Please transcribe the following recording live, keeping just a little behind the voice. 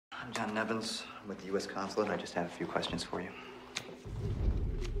John Nevins with the U.S. Consulate. I just have a few questions for you.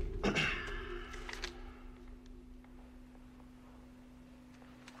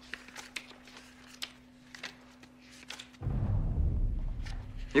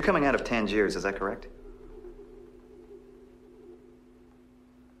 You're coming out of Tangiers, is that correct?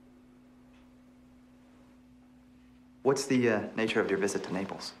 What's the nature of your visit to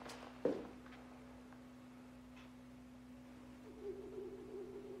Naples?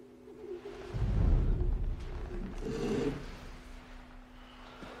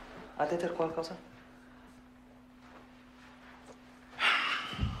 ¿Ha de ter qualcosa?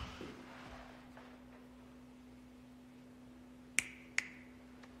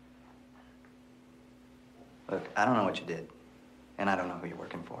 Look, I don't know what you did, and I don't know who you're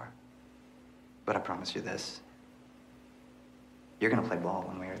working for. But I promise you this. You're gonna play ball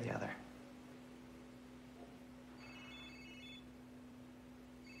one way or the other.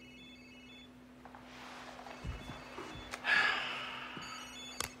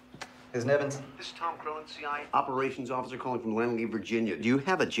 Is Nevins? This is Tom Cronin, CIA operations officer calling from Langley, Virginia. Do you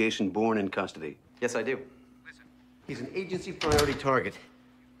have a Jason Bourne in custody? Yes, I do. Listen, he's an agency priority target.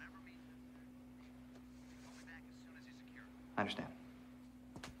 I understand.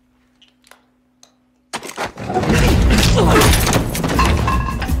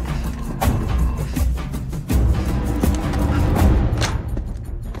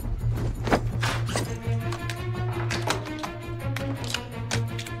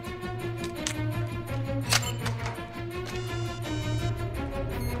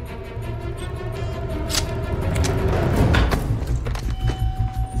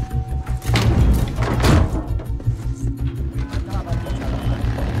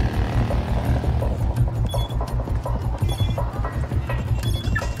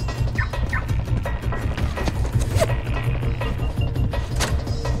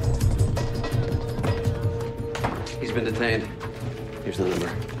 He's been detained. Here's the number.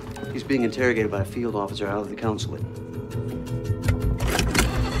 He's being interrogated by a field officer out of the consulate.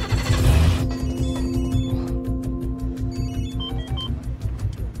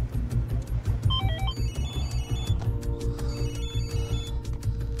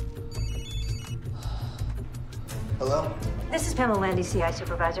 Hello? This is Pamela Landy, CI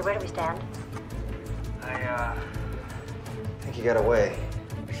supervisor. Where do we stand? I think he got away.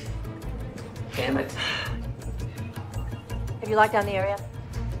 Damn it. Have you locked down the area?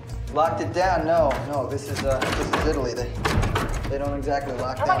 Locked it down? No. This is Italy. They don't exactly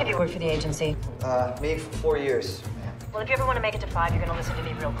lock How down. long have you worked for the agency? Me for 4 years. Well, if you ever want to make it to 5, you're going to listen to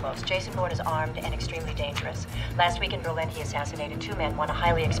me real close. Jason Bourne is armed and extremely dangerous. Last week in Berlin, he assassinated 2 men, one a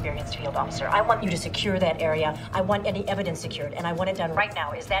highly experienced field officer. I want you to secure that area. I want any evidence secured, and I want it done right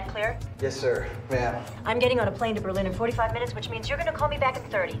now. Is that clear? Yes, sir. Ma'am. I'm getting on a plane to Berlin in 45 minutes, which means you're going to call me back in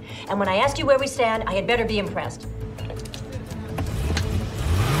 30. And when I ask you where we stand, I had better be impressed.